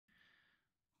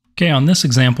Okay, on this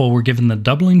example, we're given the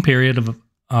doubling period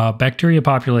of bacteria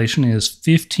population is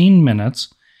 15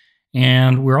 minutes,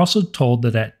 and we're also told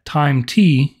that at time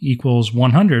t equals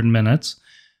 100 minutes,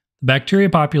 the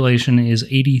bacteria population is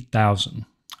 80,000.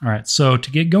 All right, so to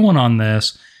get going on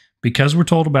this, because we're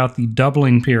told about the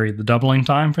doubling period, the doubling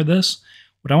time for this,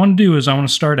 what I want to do is I want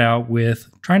to start out with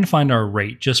trying to find our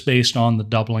rate just based on the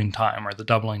doubling time or the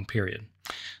doubling period.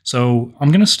 So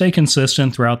I'm going to stay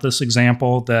consistent throughout this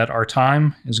example that our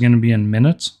time is going to be in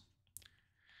minutes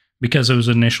because it was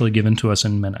initially given to us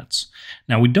in minutes.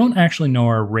 Now we don't actually know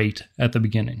our rate at the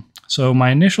beginning. So my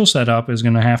initial setup is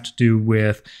going to have to do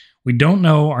with, we don't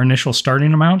know our initial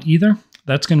starting amount either.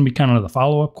 That's going to be kind of the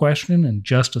follow-up question in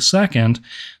just a second.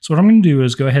 So what I'm going to do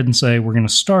is go ahead and say we're going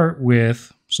to start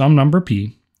with some number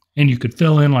p, and you could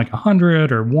fill in like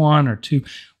 100 or 1 or 2,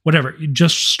 whatever. You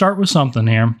just start with something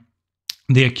here.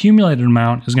 The accumulated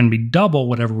amount is going to be double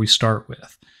whatever we start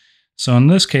with. So in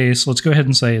this case, let's go ahead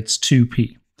and say it's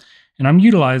 2p. And I'm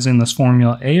utilizing this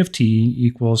formula a of t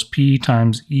equals p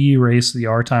times e raised to the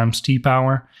r times t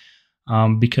power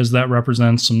because that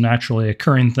represents some naturally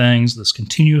occurring things, this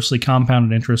continuously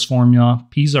compounded interest formula.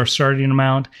 P is our starting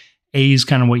amount. A is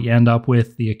kind of what you end up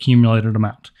with, the accumulated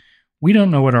amount. We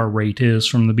don't know what our rate is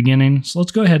from the beginning, so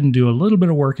let's go ahead and do a little bit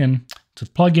of working to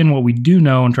plug in what we do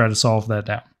know and try to solve that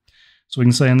down. So we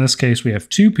can say in this case we have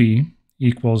 2p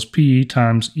equals p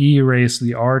times e raised to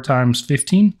the r times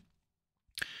 15.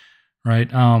 Right,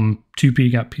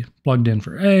 2p got plugged in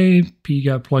for a, p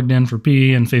got plugged in for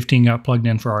p, and 15 got plugged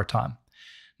in for our time.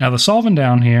 Now the solving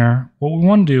down here, what we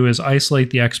want to do is isolate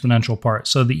the exponential part,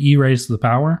 so the e raised to the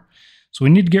power. So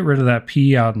we need to get rid of that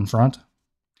p out in front.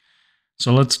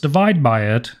 So let's divide by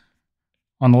it.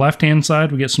 On the left-hand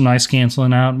side, we get some nice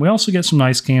canceling out, and we also get some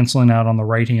nice canceling out on the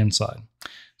right-hand side.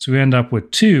 So we end up with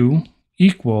 2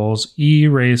 equals e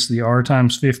raised to the r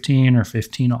times 15, or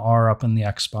 15r up in the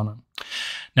exponent.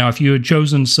 Now, if you had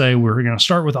chosen to say we're going to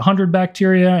start with 100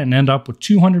 bacteria and end up with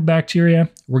 200 bacteria,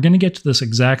 we're going to get to this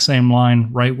exact same line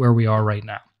right where we are right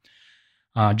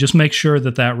now. Just make sure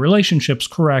that that relationship's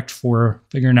correct for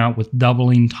figuring out with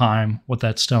doubling time what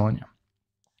that's telling you.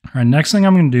 All right, next thing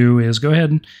I'm going to do is go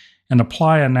ahead and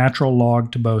apply a natural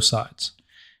log to both sides.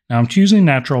 Now, I'm choosing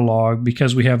natural log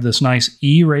because we have this nice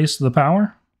e raised to the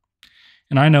power.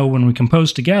 And I know when we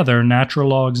compose together natural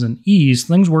logs and e's,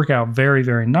 things work out very,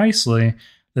 very nicely,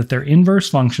 that they're inverse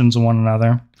functions of one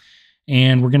another.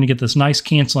 And we're going to get this nice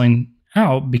canceling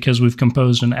out because we've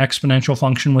composed an exponential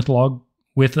function with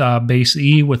base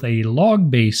e with a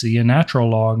log base e, a natural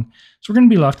log. So we're going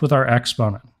to be left with our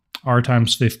exponent, r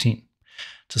times 15.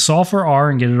 To solve for r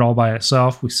and get it all by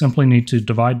itself, we simply need to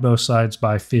divide both sides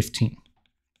by 15.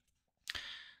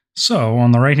 So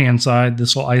on the right-hand side,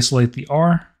 this will isolate the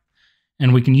r,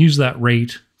 and we can use that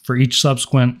rate for each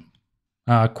subsequent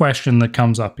question that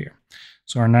comes up here.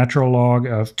 So our natural log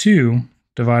of 2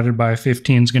 divided by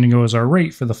 15 is going to go as our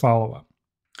rate for the follow-up.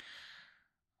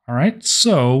 All right,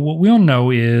 so what we'll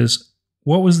know is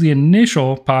what was the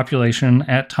initial population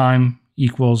at time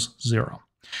equals 0.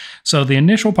 So the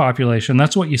initial population,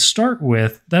 that's what you start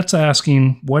with. That's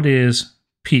asking what is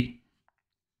p.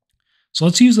 So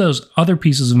let's use those other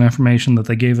pieces of information that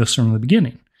they gave us from the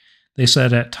beginning. They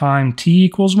said at time t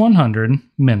equals 100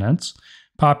 minutes,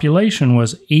 population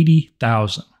was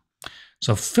 80,000.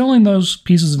 So filling those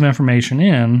pieces of information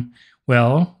in,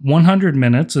 well, 100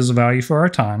 minutes is a value for our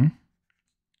time.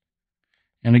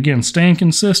 And again, staying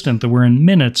consistent that we're in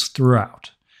minutes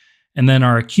throughout. And then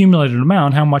our accumulated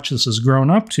amount, how much this has grown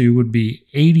up to, would be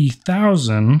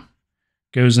 80,000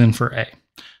 goes in for A.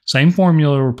 Same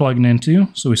formula we're plugging into.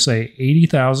 So we say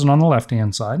 80,000 on the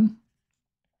left-hand side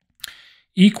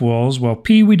equals, well,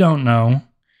 P we don't know.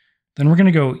 Then we're going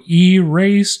to go E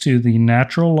raised to the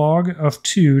natural log of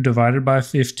 2 divided by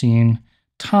 15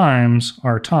 times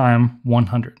our time,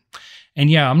 100. And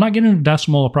yeah, I'm not getting a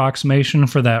decimal approximation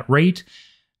for that rate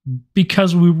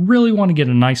because we really want to get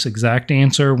a nice exact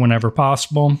answer whenever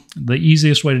possible. The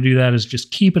easiest way to do that is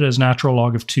just keep it as natural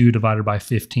log of 2 divided by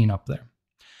 15 up there.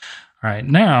 All right,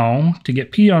 now to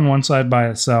get P on one side by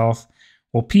itself,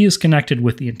 well, P is connected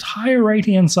with the entire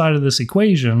right-hand side of this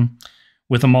equation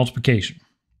with a multiplication.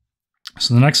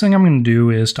 So the next thing I'm going to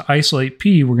do is to isolate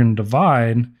P, we're going to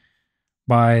divide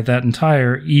by that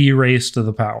entire E raised to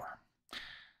the power.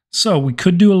 So we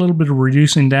could do a little bit of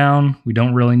reducing down. We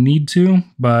don't really need to,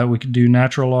 but we could do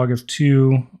natural log of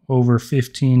 2 over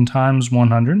 15 times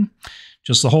 100,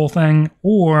 just the whole thing,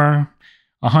 or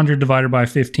 100 divided by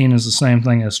 15 is the same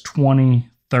thing as 20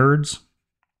 thirds.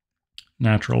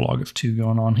 Natural log of 2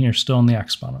 going on here, still in the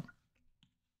exponent.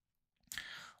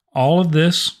 All of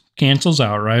this cancels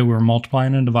out, right? We're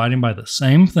multiplying and dividing by the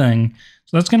same thing.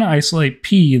 So that's going to isolate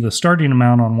P, the starting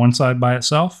amount, on one side by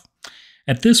itself.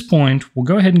 At this point, we'll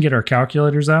go ahead and get our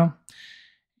calculators out.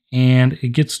 And it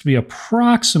gets to be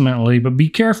approximately, but be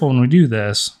careful when we do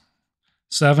this,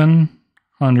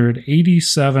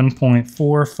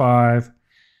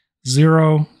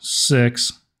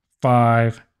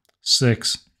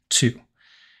 787.4506562.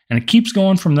 And it keeps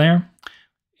going from there.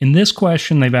 In this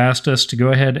question, they've asked us to go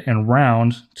ahead and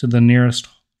round to the nearest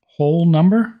whole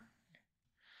number.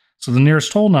 So the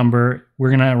nearest whole number, we're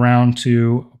going to round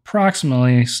to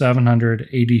approximately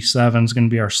 787 is going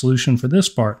to be our solution for this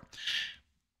part.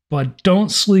 But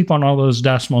don't sleep on all those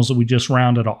decimals that we just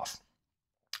rounded off.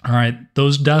 All right,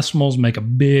 those decimals make a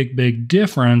big, big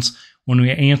difference when we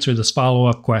answer this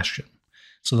follow-up question.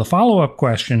 So the follow-up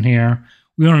question here,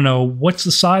 we want to know what's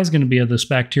the size going to be of this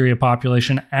bacteria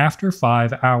population after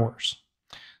 5 hours.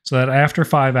 So that after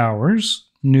 5 hours,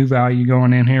 new value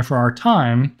going in here for our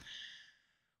time,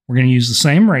 we're going to use the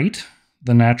same rate,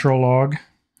 the natural log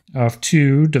of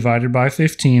 2 divided by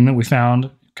 15 that we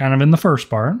found kind of in the first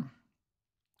part.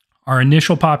 Our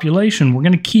initial population, we're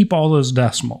going to keep all those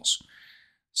decimals.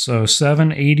 So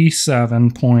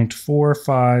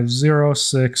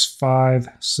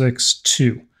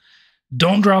 787.4506562.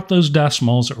 Don't drop those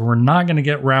decimals or we're not going to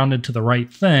get rounded to the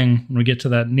right thing when we get to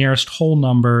that nearest whole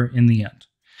number in the end.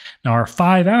 Now our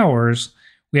 5 hours,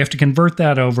 we have to convert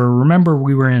that over. Remember,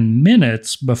 we were in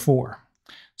minutes before.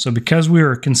 So because we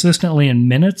were consistently in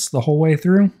minutes the whole way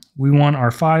through, we want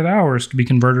our 5 hours to be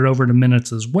converted over to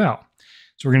minutes as well.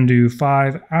 So we're going to do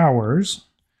 5 hours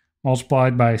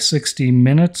multiplied by 60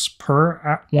 minutes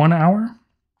per 1 hour. And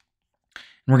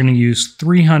we're going to use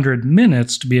 300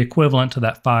 minutes to be equivalent to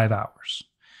that 5 hours.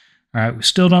 All right, we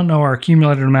still don't know our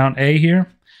accumulated amount A here.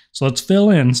 So let's fill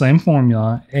in, same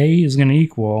formula. A is going to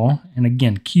equal, and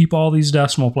again, keep all these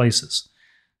decimal places,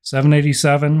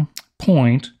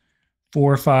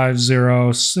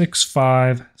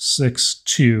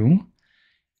 787.4506562.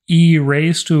 E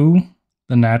raised to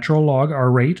the natural log,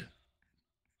 our rate,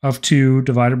 of 2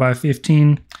 divided by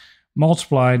 15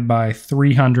 multiplied by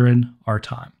 300, our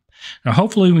time. Now,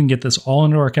 hopefully we can get this all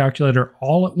into our calculator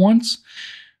all at once,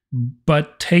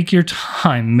 but take your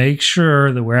time. Make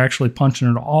sure that we're actually punching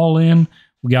it all in.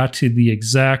 We got to the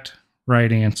exact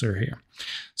right answer here.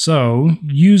 So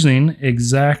using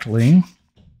exactly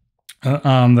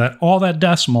all that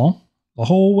decimal the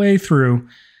whole way through, I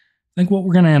think what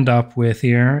we're going to end up with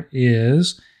here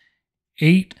is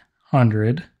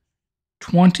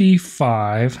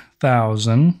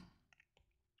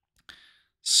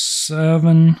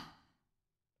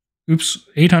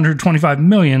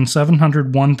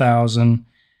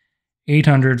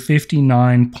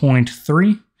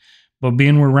But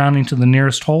being we're rounding to the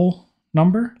nearest whole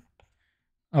number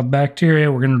of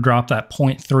bacteria, we're going to drop that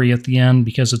 0.3 at the end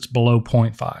because it's below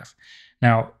 0.5.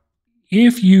 Now,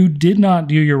 if you did not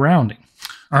do your rounding,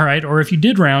 all right, or if you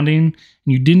did rounding and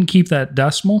you didn't keep that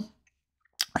decimal,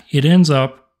 it ends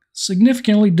up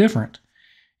significantly different.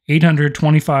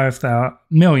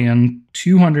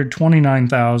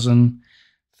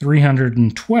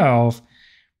 825,229,312,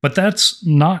 but that's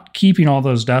not keeping all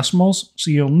those decimals.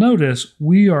 So you'll notice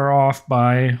we are off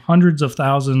by hundreds of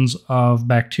thousands of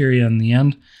bacteria in the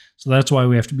end. So that's why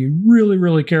we have to be really,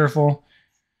 really careful.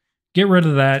 Get rid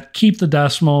of that, keep the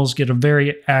decimals, get a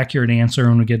very accurate answer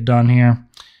when we get done here.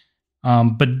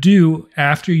 But do,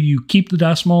 after you keep the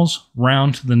decimals,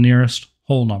 round to the nearest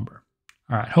whole number.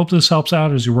 All right, hope this helps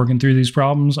out as you're working through these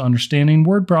problems, understanding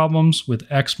word problems with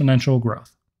exponential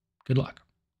growth. Good luck.